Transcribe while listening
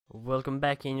Welcome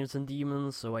back, Angels and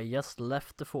Demons. So I just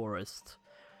left the forest.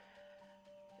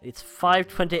 It's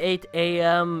 5:28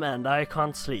 AM and I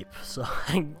can't sleep, so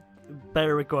I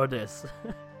better record this.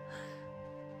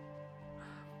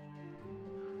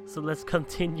 So let's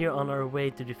continue on our way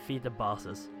to defeat the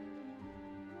bosses.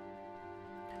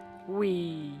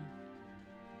 Whee!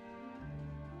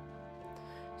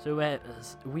 So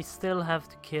we still have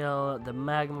to kill the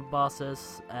magma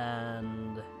bosses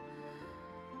and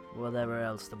whatever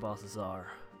else the bosses are.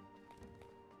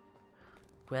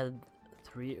 We had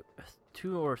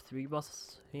two or three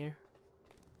bosses here,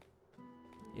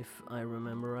 if I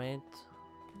remember right.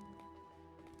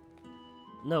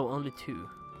 No, only two.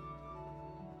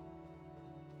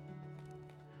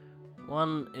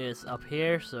 One is up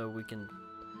here, so we can...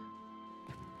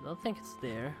 I don't think it's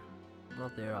there.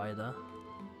 Not there either.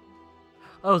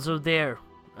 Oh, so there.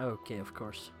 Okay, of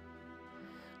course.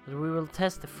 But we will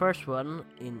test the first one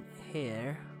in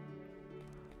here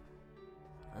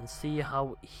and see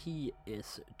how he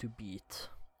is to beat,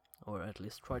 or at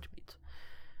least try to beat.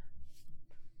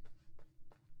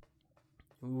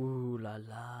 Ooh la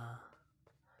la.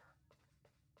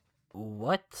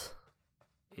 What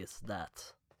is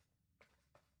that?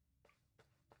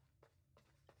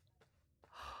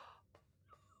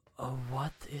 Oh,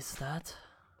 what is that?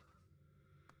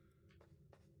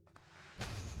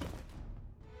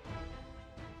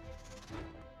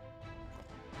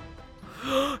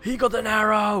 He got an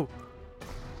arrow!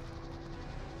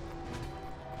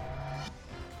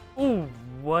 Ooh,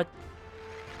 what?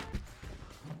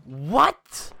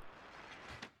 What?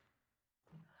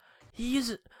 He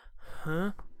is...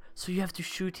 Huh? So you have to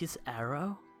shoot his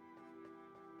arrow?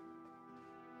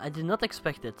 I did not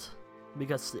expect it,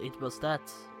 because it was that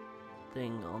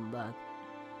thing on that.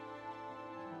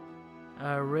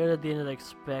 I really didn't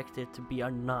expect it to be a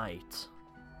knight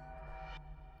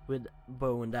with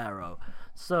bow and arrow.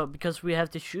 So because we have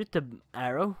to shoot the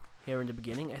arrow here in the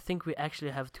beginning, I think we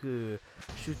actually have to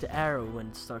shoot the arrow when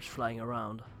it starts flying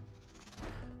around.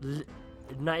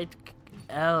 Knight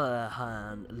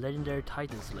Elhan, legendary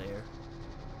Titan Slayer.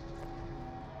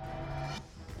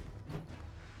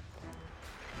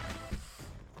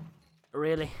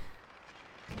 Really?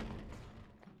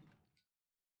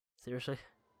 Seriously?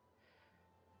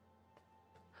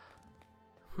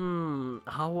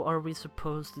 How are we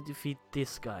supposed to defeat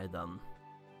this guy then?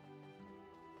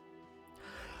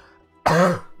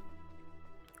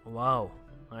 Wow,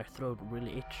 my throat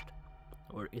really itched.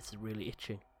 Or it's really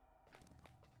itching.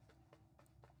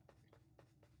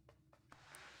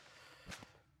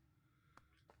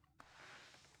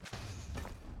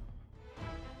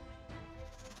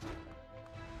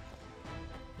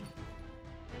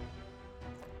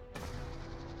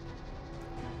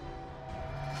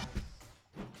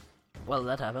 Well,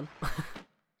 that happened.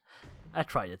 I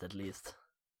tried it at least.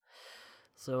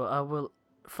 So I will,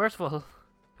 first of all,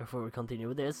 before we continue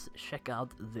with this, check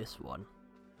out this one.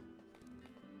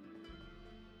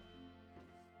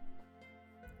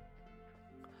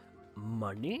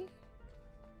 Money?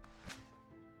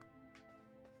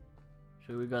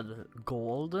 So we got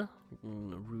gold,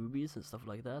 rubies and stuff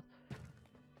like that.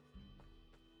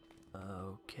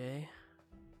 Okay.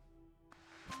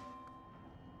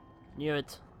 Knew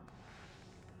it.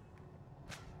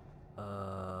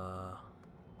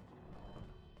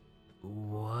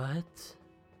 What?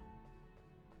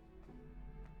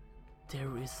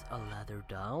 There is a ladder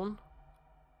down?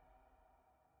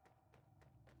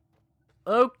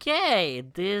 Okay,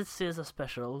 this is a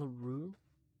special room.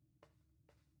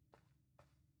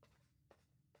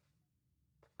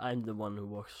 I'm the one who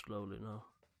walks slowly now.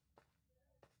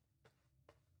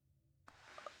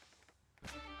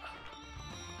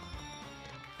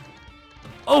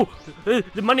 Oh!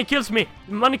 The money kills me!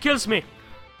 The money kills me!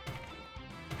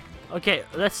 Okay,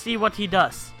 let's see what he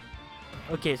does.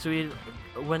 Okay, so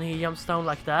when he jumps down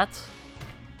like that,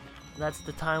 that's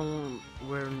the time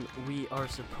when we are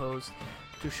supposed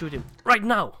to shoot him. Right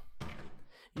now!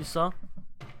 You saw?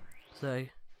 So,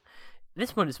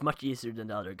 this one is much easier than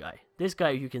the other guy. This guy,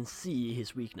 you can see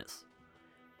his weakness.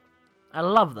 I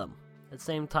love them. At the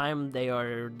same time, they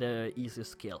are the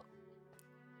easiest kill.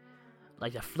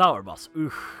 Like the flower boss.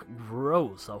 Ugh,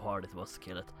 gross how hard it was to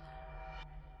kill it.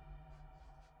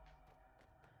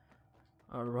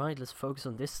 Alright, let's focus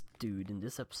on this dude in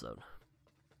this episode.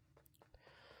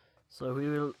 So we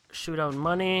will shoot out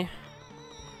money.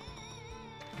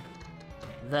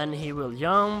 Then he will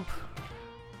jump.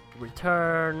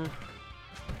 Return.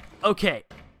 Okay.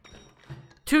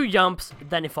 2 jumps,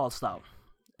 then he falls down.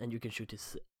 And you can shoot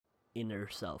his inner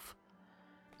self.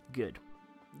 Good.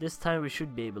 This time we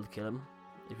should be able to kill him,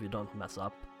 if we don't mess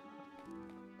up.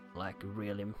 like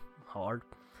really hard,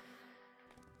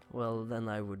 well, then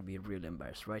I would be really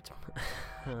embarrassed, right?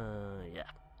 Yeah.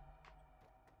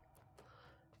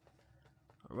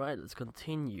 Alright, let's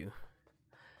continue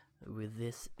with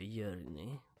this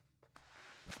journey.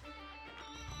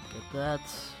 Get that.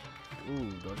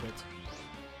 Ooh, dodge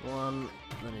it. One,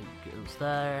 then it goes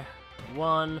there.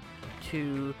 1,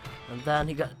 2, and then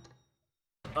he got...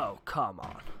 Oh, come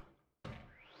on.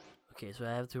 Okay, so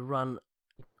I have to run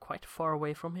quite far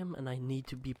away from him, and I need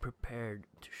to be prepared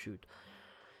to shoot.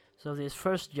 So this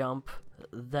first jump,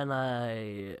 then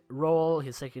I roll,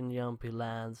 his second jump, he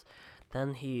lands,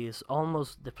 then he is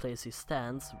almost the place he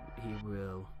stands, he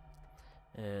will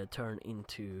turn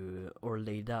into, or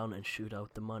lay down and shoot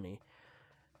out the money.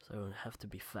 So I have to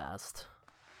be fast.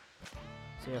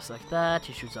 So just like that,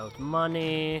 he shoots out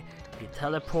money, he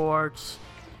teleports,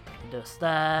 he does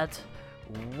that.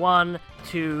 1,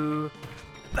 2,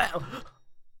 bam!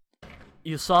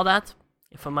 You saw that?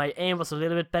 If my aim was a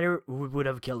little bit better, we would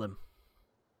have killed him.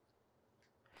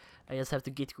 I just have to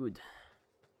get good.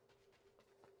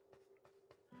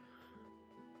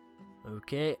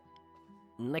 Okay,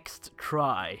 next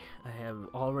try. I have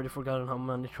already forgotten how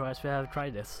many tries we have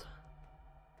tried this.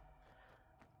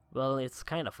 Well, it's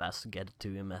kind of fast to get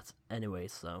to him anyway,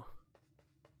 so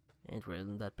ain't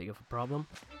really that big of a problem.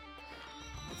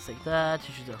 Let's take that,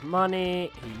 he shoots out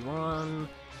money, he won,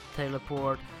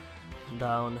 teleport,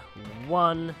 down,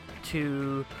 1,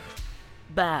 2,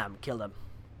 bam, kill them.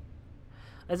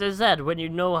 As I said, when you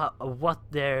know what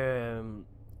they're...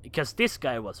 because this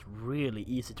guy was really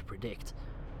easy to predict.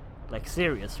 Like,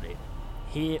 seriously.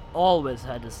 He always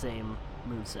had the same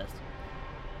moveset.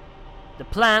 The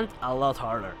plant, a lot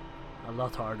harder. A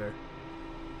lot harder.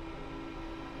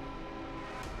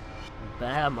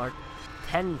 Bam, our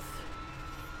 10th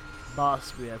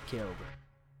boss we have killed.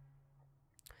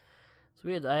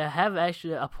 Sweet, I have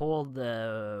actually uphold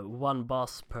the 1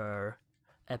 boss per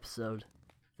episode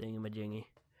thingamajiggy.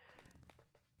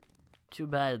 Too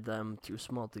bad I'm too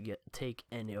small to take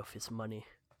any of his money.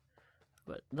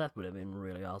 But that would have been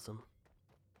really awesome.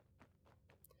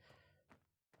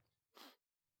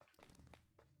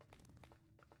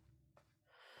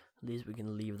 At least we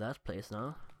can leave that place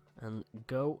now and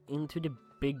go into the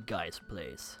big guy's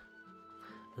place.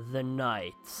 The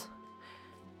Knights.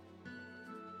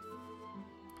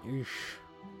 Eesh.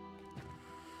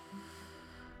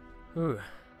 Ooh.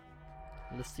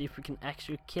 Let's see if we can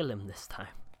actually kill him this time.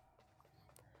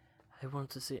 I want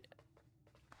to see...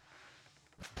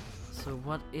 So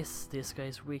what is this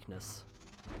guy's weakness?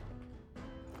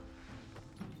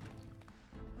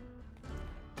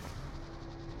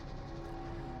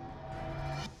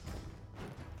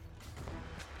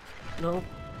 Nope.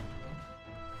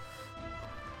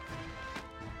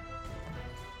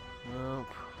 Nope.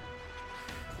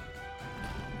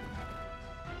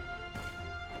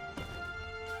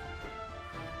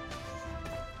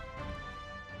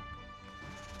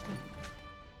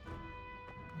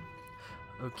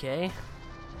 Okay.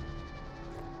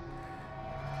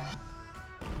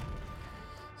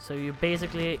 So you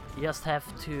basically just have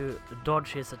to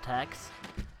dodge his attacks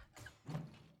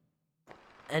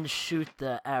and shoot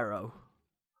the arrow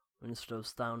when it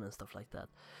slows down and stuff like that.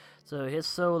 So his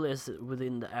soul is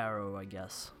within the arrow, I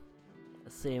guess.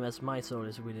 Same as my soul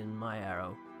is within my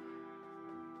arrow.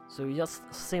 So you just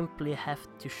simply have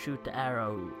to shoot the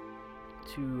arrow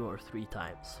 2 or 3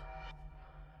 times.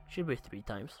 Should be 3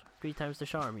 times. 3 times the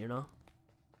charm, you know?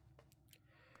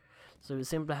 So you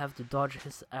simply have to dodge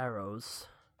his arrows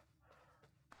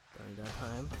during that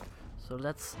time. So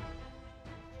let's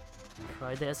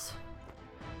try this.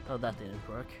 Oh, that didn't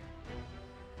work.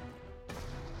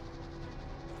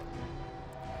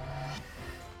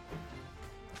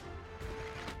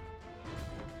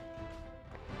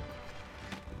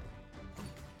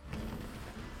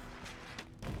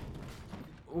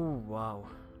 Oh, wow.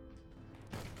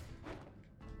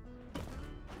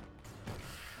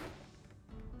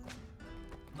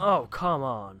 Oh, come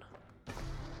on.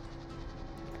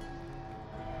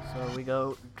 So we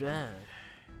go down.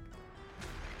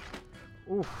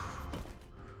 Oof.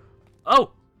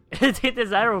 Oh! It hit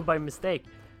his arrow by mistake.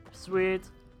 Sweet.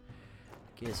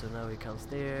 Okay, so now he comes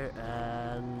there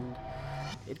and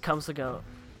it comes to go.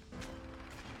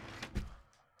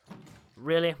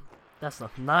 Really? That's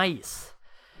not nice.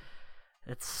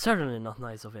 It's certainly not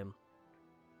nice of him.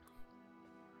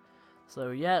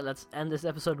 So yeah, let's end this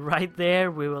episode right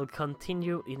there. We will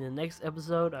continue in the next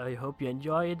episode. I hope you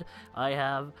enjoyed. I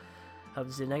have. Hope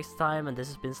to see you next time, and this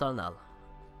has been Sallenel.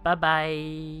 Bye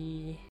bye.